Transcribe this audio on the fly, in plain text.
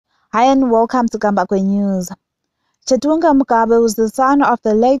Hi and welcome to Kambakwe News. Chatunga Mugabe, who is the son of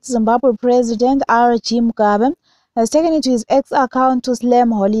the late Zimbabwe President R.G. Mugabe, has taken it to his ex account to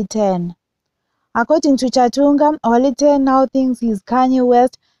slam Holly 10. According to Chatunga, Holly 10 now thinks he's Kanye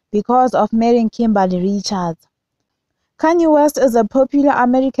West because of marrying Kimberly Richards. Kanye West is a popular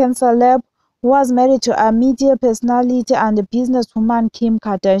American celeb who was married to a media personality and businesswoman Kim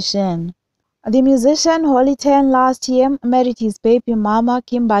Kardashian. The musician Holly 10 last year married his baby mama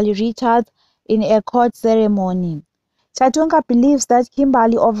Kimberly Richards in a court ceremony. Chatunga believes that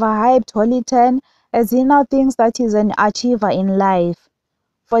Kimberly overhyped Holly 10 as he now thinks that he's an achiever in life.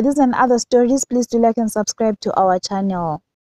 For this and other stories, please do like and subscribe to our channel.